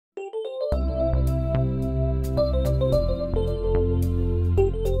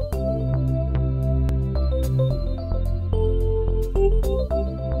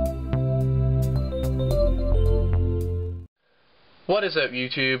What is up,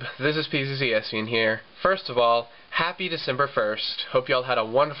 YouTube? This is PCCSian here. First of all, happy December 1st. Hope y'all had a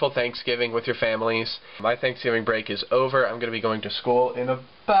wonderful Thanksgiving with your families. My Thanksgiving break is over. I'm going to be going to school in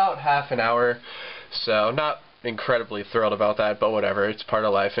about half an hour, so not incredibly thrilled about that, but whatever, it's part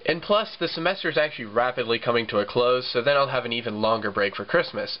of life. And plus, the semester is actually rapidly coming to a close, so then I'll have an even longer break for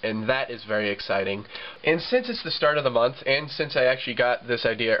Christmas, and that is very exciting. And since it's the start of the month, and since I actually got this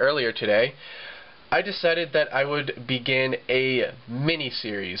idea earlier today, I decided that I would begin a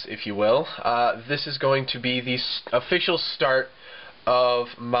mini-series, if you will. This is going to be the official start of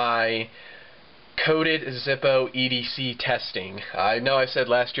my coded Zippo EDC testing. I know I said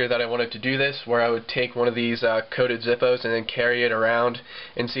last year that I wanted to do this, where I would take one of these coded Zippos and then carry it around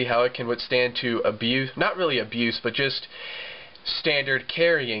and see how it can withstand to abuse, not really abuse, but just standard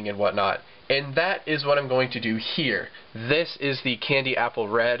carrying and whatnot. And that is what I'm going to do here. This is the Candy Apple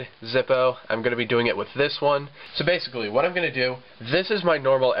Red Zippo. I'm going to be doing it with this one. So basically, what I'm going to do, this is my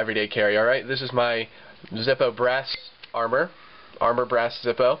normal everyday carry, alright? This is my Zippo Brass Armor Brass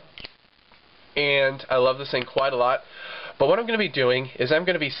Zippo. And I love this thing quite a lot. But what I'm going to be doing is I'm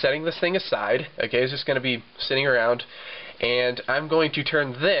going to be setting this thing aside. Okay, it's just going to be sitting around. And I'm going to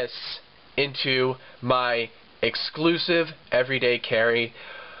turn this into my exclusive everyday carry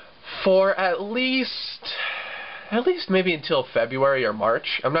for at least maybe until February or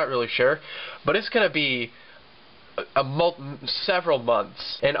March. I'm not really sure, but it's going to be several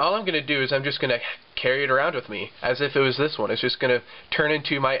months. And all I'm going to do is I'm just going to carry it around with me as if it was this one. It's just going to turn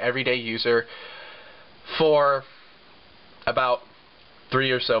into my everyday user for about 3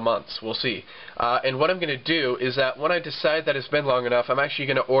 or so months. We'll see. And what I'm going to do is that when I decide that it's been long enough, I'm actually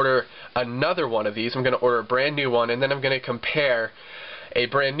going to order another one of these. I'm going to order a brand new one, and then I'm going to compare a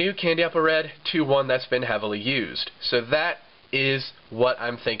brand new Candy Apple Red to one that's been heavily used. So that is what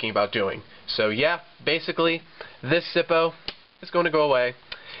I'm thinking about doing. So yeah, basically, this Zippo is going to go away,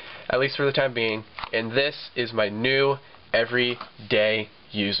 at least for the time being, and this is my new everyday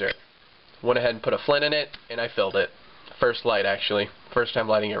user. Went ahead and put a flint in it, and I filled it. First light, actually. First time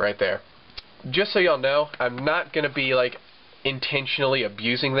lighting it right there. Just so y'all know, I'm not going to be like intentionally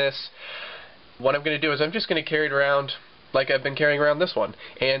abusing this. What I'm going to do is I'm just going to carry it around like I've been carrying around this one.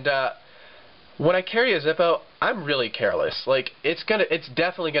 And when I carry a Zippo, I'm really careless. Like, it's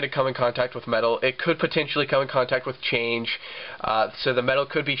definitely gonna come in contact with metal. It could potentially come in contact with change. So the metal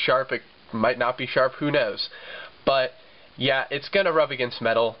could be sharp, it might not be sharp, who knows. But yeah, it's gonna rub against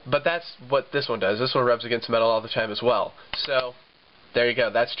metal, but that's what this one does. This one rubs against metal all the time as well. So there you go.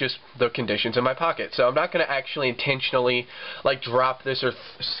 That's just the conditions in my pocket. So I'm not going to actually intentionally like drop this or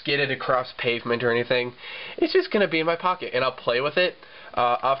skid it across pavement or anything. It's just going to be in my pocket, and I'll play with it.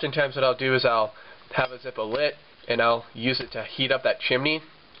 Oftentimes what I'll do is I'll have a Zippo lit, and I'll use it to heat up that chimney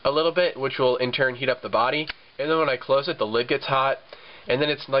a little bit, which will in turn heat up the body. And then when I close it, the lid gets hot, and then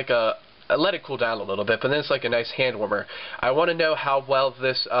it's like I let it cool down a little bit, but then it's like a nice hand warmer. I want to know how well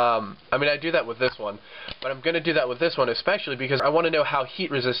this, I mean, I do that with this one, but I'm going to do that with this one especially because I want to know how heat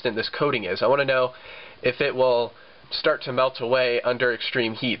resistant this coating is. I want to know if it will start to melt away under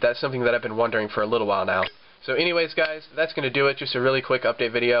extreme heat. That's something that I've been wondering for a little while now. So anyways, guys, that's going to do it. Just a really quick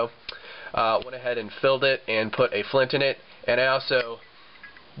update video. Went ahead and filled it and put a flint in it, and I also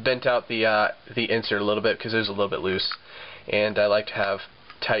bent out the insert a little bit because it was a little bit loose, and I like to have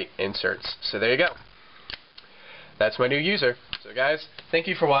tight inserts. So there you go. That's my new user. So guys, thank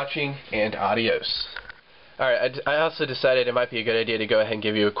you for watching, and adios. Alright, I also decided it might be a good idea to go ahead and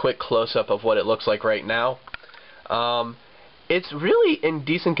give you a quick close-up of what it looks like right now. It's really in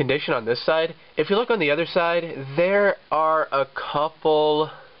decent condition on this side. If you look on the other side, there are a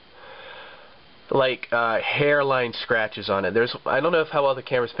couple like hairline scratches on it. I don't know how well the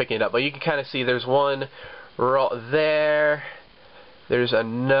camera's picking it up, but you can kind of see there's one there. There's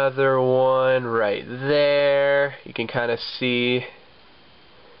another one right there. You can kind of see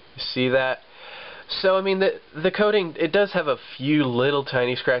that. So I mean the coating, it does have a few little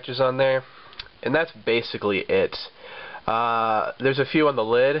tiny scratches on there, and that's basically it. There's a few on the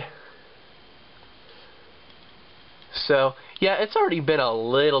lid. So yeah, it's already been a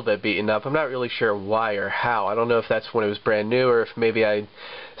little bit beaten up. I'm not really sure why or how. I don't know if that's when it was brand new or if maybe I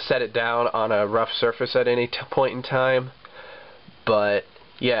set it down on a rough surface at any point in time. But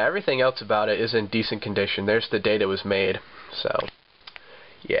yeah, everything else about it is in decent condition. There's the date it was made. So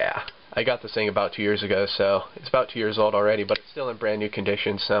yeah, I got this thing about 2 years ago, so it's about 2 years old already, but it's still in brand new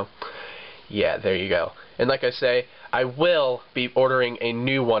condition. So yeah, there you go. And like I say, I will be ordering a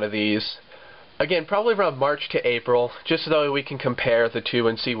new one of these again, probably around March to April, just so we can compare the two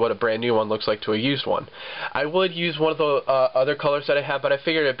and see what a brand new one looks like to a used one. I would use one of the other colors that I have, but I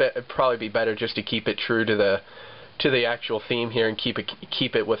figured it'd probably be better just to keep it true to to the actual theme here and keep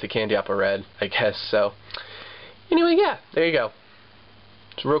it with the candy apple red, I guess. So anyway, yeah, there you go.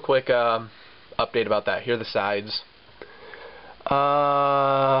 It's a real quick update about that. Here are the sides.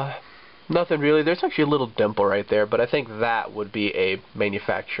 Nothing really. There's actually a little dimple right there, but I think that would be a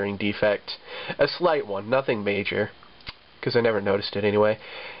manufacturing defect. A slight one, nothing major, because I never noticed it anyway.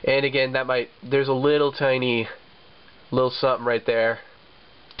 And again, there's a little tiny little something right there.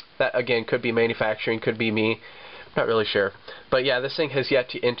 That again could be manufacturing, could be me. Not really sure. But yeah, this thing has yet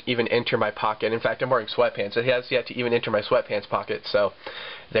to even enter my pocket. In fact, I'm wearing sweatpants. It has yet to even enter my sweatpants pocket. So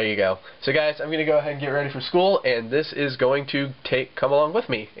there you go. So guys, I'm going to go ahead and get ready for school, and this is going to come along with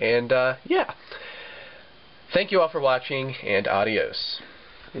me. And yeah. Thank you all for watching, and adios.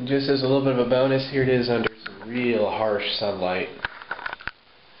 And just as a little bit of a bonus, here it is under some real harsh sunlight.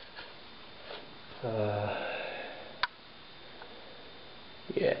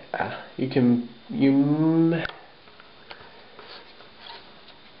 Yeah,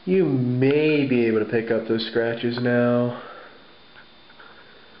 you may be able to pick up those scratches now.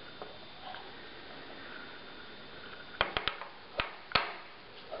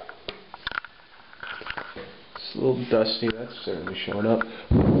 It's a little dusty, that's certainly showing up.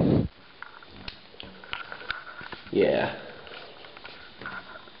 Yeah.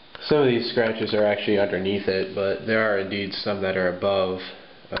 Some of these scratches are actually underneath it, but there are indeed some that are above,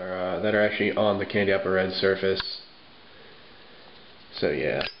 or that are actually on the candy apple red surface. So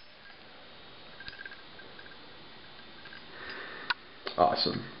yeah.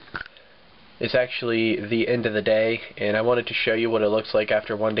 Awesome. It's actually the end of the day, and I wanted to show you what it looks like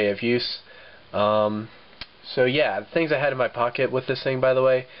after one day of use. So yeah, the things I had in my pocket with this thing, by the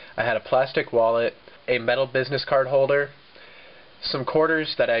way, I had a plastic wallet, a metal business card holder, some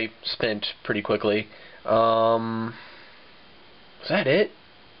quarters that I spent pretty quickly. Was that it?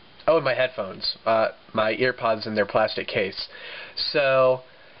 Oh, and my headphones. My earpods in their plastic case. So,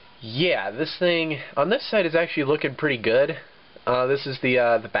 yeah, this thing on this side is actually looking pretty good. This is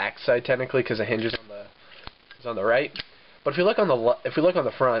the back side technically, because the hinge is on the right. But if you look on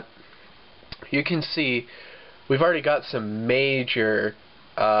the front, you can see we've already got some major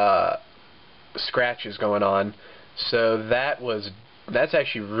scratches going on. So that's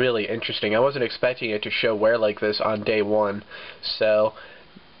actually really interesting. I wasn't expecting it to show wear like this on day one. So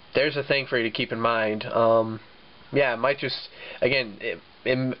there's a thing for you to keep in mind. Yeah, it might just, again,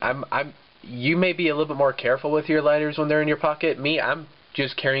 you may be a little bit more careful with your lighters when they're in your pocket. Me, I'm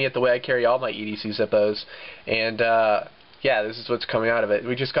just carrying it the way I carry all my EDC Zippos. And yeah, this is what's coming out of it.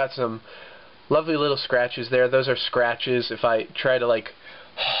 We just got some lovely little scratches there. Those are scratches. If I try to like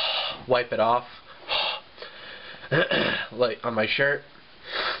wipe it off like on my shirt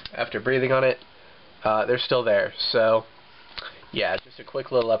after breathing on it, they're still there. So yeah, just a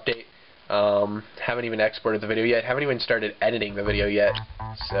quick little update. Haven't even exported the video yet, haven't even started editing the video yet,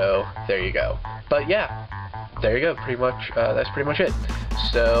 so there you go. But yeah, there you go, pretty much, that's pretty much it.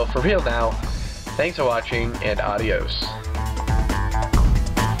 So for real now, thanks for watching, and adios.